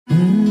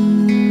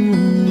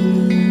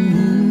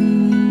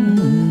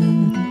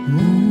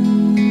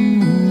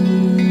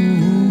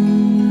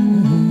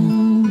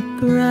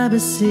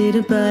seat,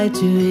 a bite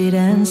to eat,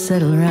 and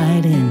settle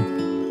right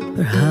in.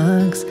 For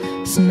hugs,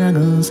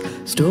 snuggles,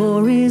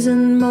 stories,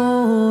 and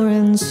more,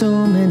 and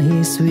so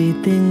many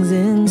sweet things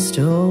in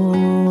store.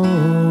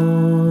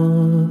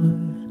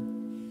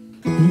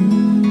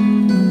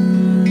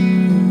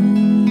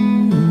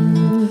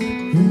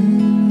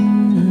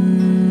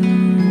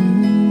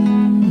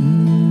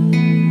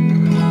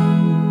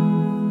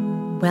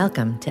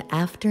 Welcome to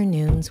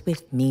Afternoons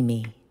with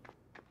Mimi.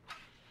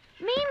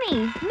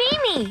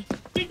 Mimi!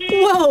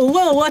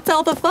 Whoa, what's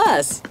all the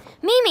fuss?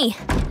 Mimi,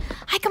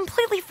 I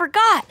completely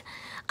forgot.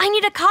 I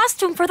need a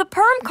costume for the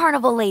Purim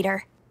carnival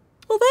later.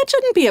 Well, that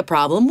shouldn't be a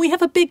problem. We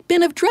have a big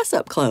bin of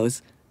dress-up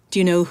clothes. Do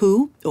you know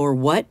who or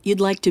what you'd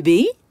like to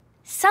be?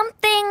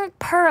 Something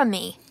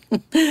Purim-y.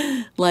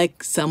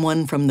 Like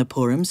someone from the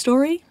Purim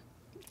story?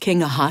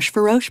 King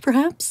Ahasuerus,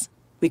 perhaps?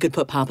 We could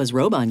put Papa's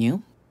robe on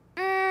you.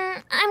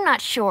 I'm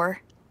not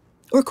sure.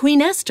 Or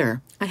Queen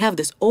Esther. I have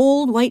this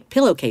old white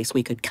pillowcase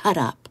we could cut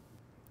up.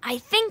 I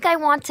think I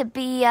want to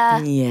be,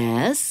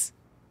 Yes?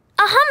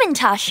 a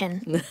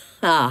Hamantaschen.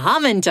 A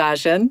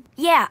Hamantaschen?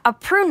 Yeah, a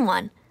prune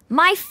one.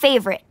 My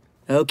favorite.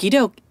 Okie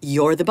doke,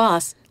 you're the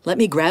boss. Let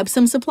me grab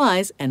some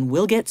supplies and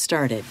we'll get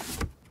started.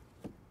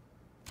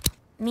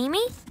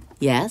 Mimi,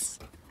 Yes?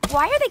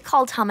 why are they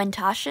called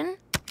Hamantaschen?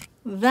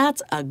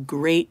 That's a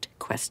great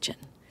question.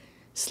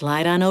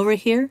 Slide on over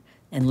here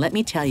and let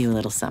me tell you a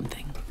little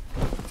something.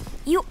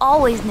 You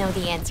always know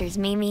the answers,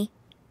 Mimi.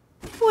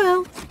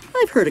 Well,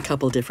 I've heard a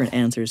couple different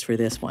answers for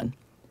this one.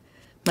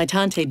 My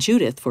Tante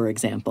Judith, for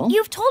example.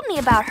 You've told me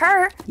about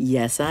her.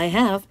 Yes, I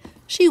have.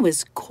 She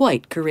was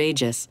quite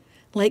courageous,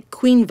 like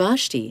Queen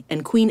Vashti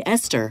and Queen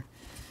Esther.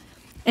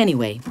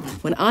 Anyway,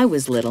 when I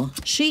was little,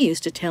 she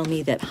used to tell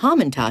me that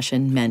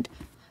Hamantaschen meant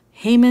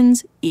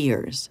Haman's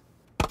ears.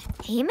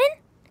 Haman?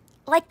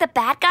 Like the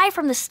bad guy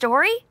from the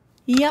story?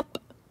 Yep.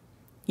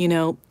 You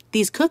know,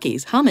 these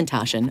cookies,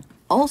 Hamantaschen,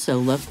 also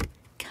look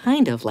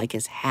kind of like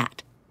his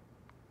hat.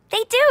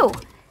 They do.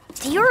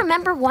 Do you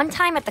remember one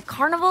time at the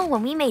carnival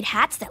when we made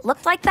hats that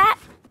looked like that?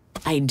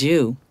 I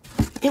do.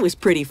 It was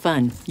pretty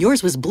fun.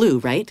 Yours was blue,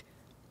 right?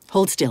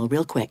 Hold still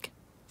real quick.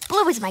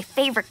 Blue is my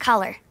favorite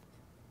color.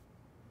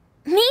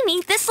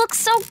 Mimi, this looks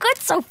so good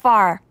so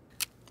far.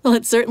 Well,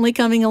 it's certainly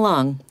coming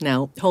along.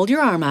 Now, hold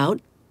your arm out.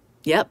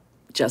 Yep,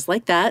 just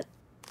like that.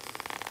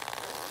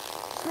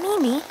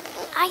 Mimi,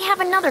 I have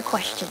another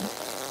question.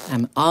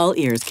 I'm all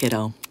ears,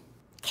 kiddo.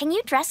 Can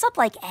you dress up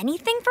like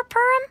anything for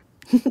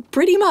Purim?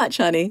 Pretty much,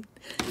 honey.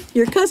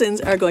 Your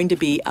cousins are going to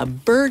be a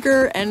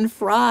burger and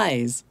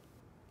fries.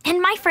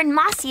 And my friend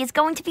Mossy is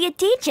going to be a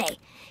DJ.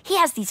 He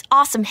has these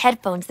awesome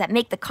headphones that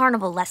make the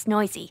carnival less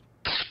noisy.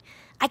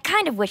 I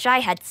kind of wish I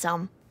had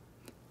some.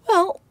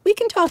 Well, we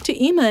can talk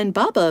to Ima and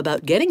Baba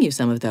about getting you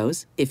some of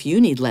those, if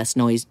you need less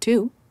noise,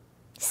 too.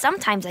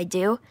 Sometimes I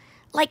do.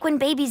 Like when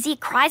baby Z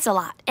cries a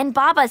lot and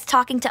Baba is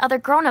talking to other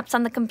grown-ups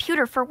on the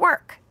computer for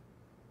work.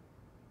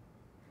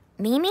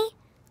 Mimi,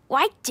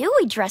 why do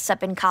we dress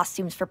up in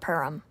costumes for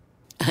Purim?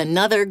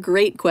 Another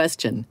great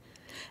question.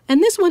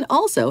 And this one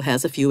also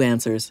has a few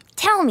answers.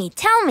 Tell me.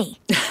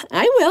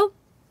 I will.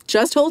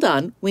 Just hold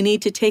on. We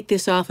need to take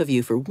this off of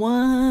you for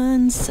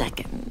 1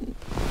 second.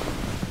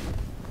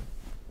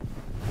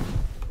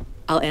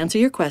 I'll answer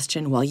your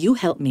question while you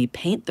help me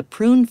paint the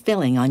prune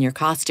filling on your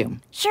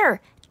costume.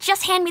 Sure,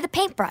 just hand me the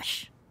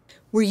paintbrush.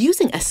 We're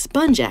using a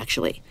sponge,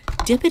 actually.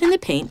 Dip it in the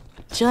paint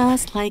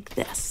just like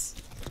this.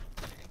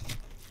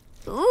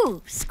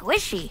 Ooh,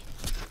 squishy.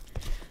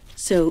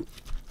 So,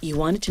 you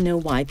wanted to know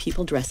why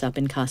people dress up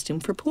in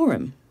costume for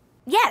Purim?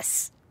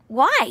 Yes.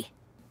 Why?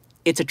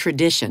 It's a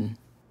tradition.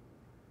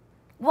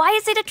 Why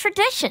is it a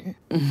tradition?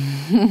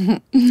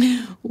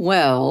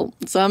 Well,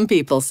 some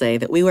people say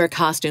that we wear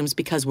costumes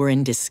because we're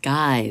in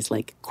disguise,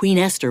 like Queen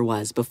Esther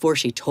was before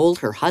she told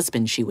her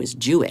husband she was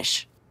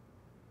Jewish.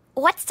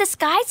 What's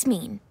disguise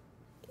mean?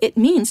 It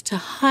means to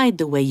hide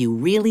the way you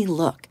really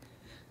look.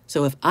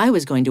 So if I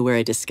was going to wear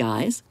a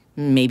disguise,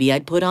 maybe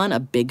I'd put on a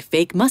big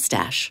fake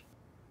mustache.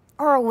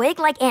 Or a wig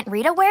like Aunt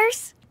Rita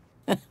wears?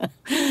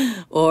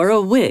 Or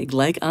a wig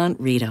like Aunt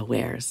Rita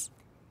wears.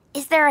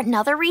 Is there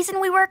another reason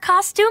we wear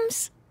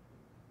costumes?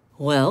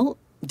 Well,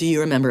 do you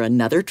remember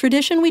another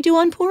tradition we do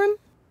on Purim?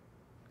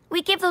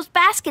 We give those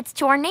baskets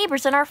to our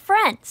neighbors and our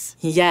friends.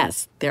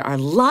 Yes, there are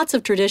lots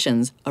of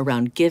traditions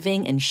around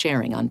giving and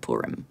sharing on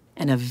Purim.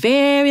 And a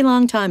very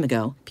long time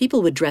ago,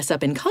 people would dress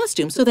up in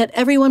costumes so that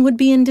everyone would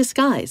be in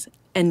disguise,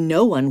 and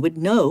no one would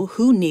know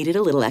who needed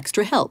a little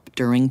extra help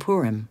during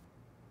Purim.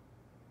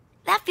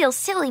 That feels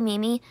silly,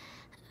 Mimi.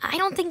 I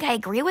don't think I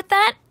agree with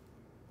that.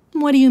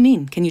 What do you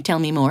mean? Can you tell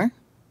me more?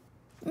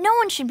 No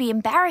one should be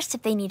embarrassed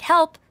if they need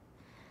help.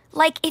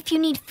 Like, if you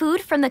need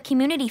food from the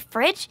community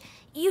fridge,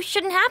 you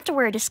shouldn't have to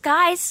wear a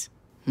disguise.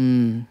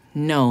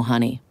 No,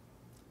 honey.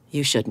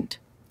 You shouldn't.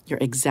 You're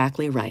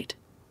exactly right.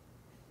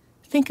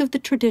 Think of the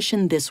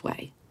tradition this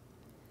way.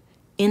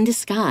 In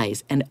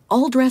disguise and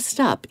all dressed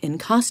up in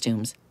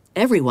costumes,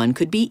 everyone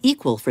could be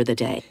equal for the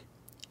day.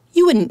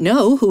 You wouldn't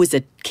know who was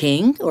a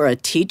king or a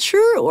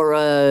teacher or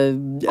a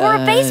Or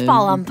a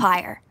baseball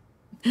umpire.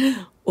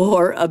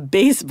 or a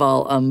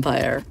baseball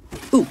umpire.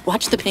 Ooh,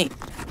 watch the paint.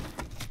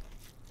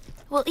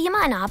 Will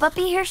Ima and Abba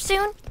be here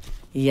soon?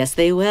 Yes,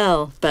 they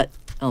will, but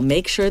I'll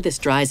make sure this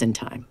dries in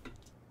time.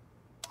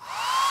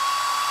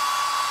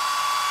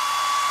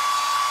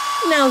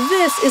 Now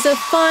this is a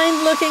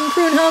fine-looking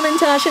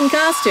Prunhamantaschen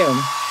costume.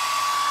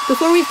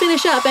 Before we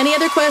finish up, any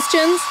other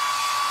questions?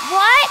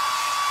 What?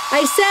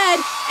 I said,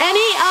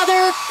 any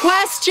other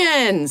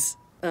questions?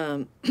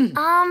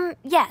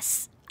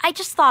 Yes. I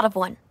just thought of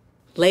one.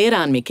 Lay it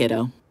on me,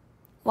 kiddo.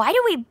 Why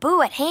do we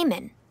boo at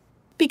Haman?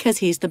 Because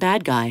he's the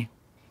bad guy.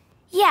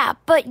 Yeah,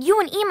 but you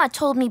and Ima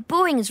told me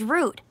booing is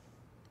rude.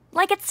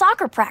 Like at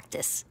soccer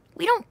practice.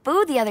 We don't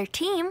boo the other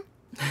team.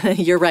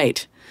 You're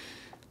right.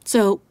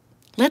 So,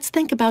 let's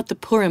think about the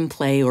Purim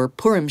play or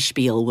Purim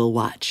spiel we'll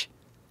watch.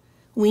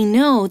 We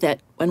know that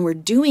when we're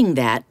doing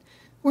that,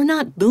 we're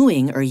not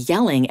booing or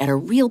yelling at a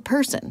real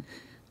person.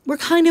 We're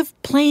kind of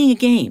playing a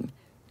game,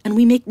 and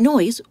we make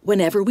noise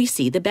whenever we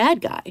see the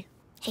bad guy.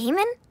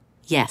 Haman?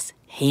 Yes,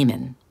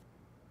 Haman.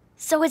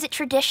 So is it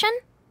tradition?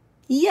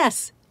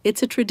 Yes,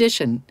 it's a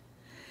tradition.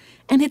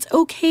 And it's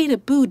okay to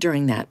boo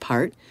during that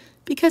part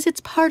because it's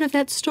part of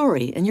that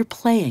story and you're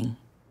playing.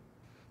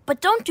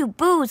 But don't do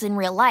boos in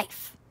real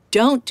life.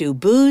 Don't do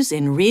boos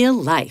in real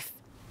life.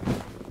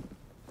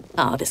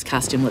 Oh, this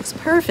costume looks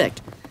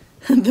perfect.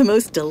 The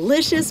most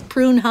delicious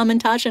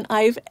Prunhamantaschen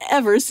I've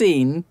ever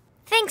seen.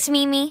 Thanks,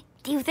 Mimi.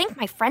 Do you think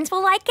my friends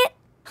will like it?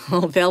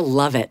 Oh, they'll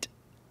love it.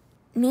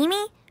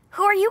 Mimi,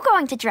 who are you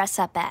going to dress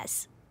up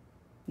as?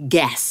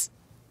 Guess.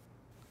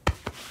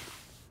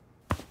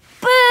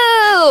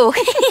 Boo!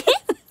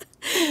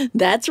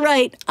 That's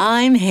right,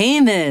 I'm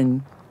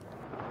Haman.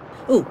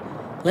 Ooh,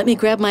 let me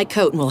grab my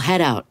coat and we'll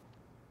head out.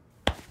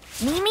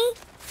 Mimi,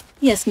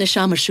 Yes,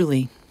 Neshama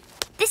Shuli.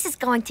 this is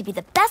going to be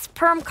the best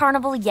Purim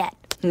carnival yet.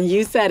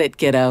 You said it,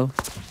 kiddo.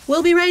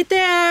 We'll be right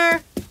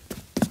there.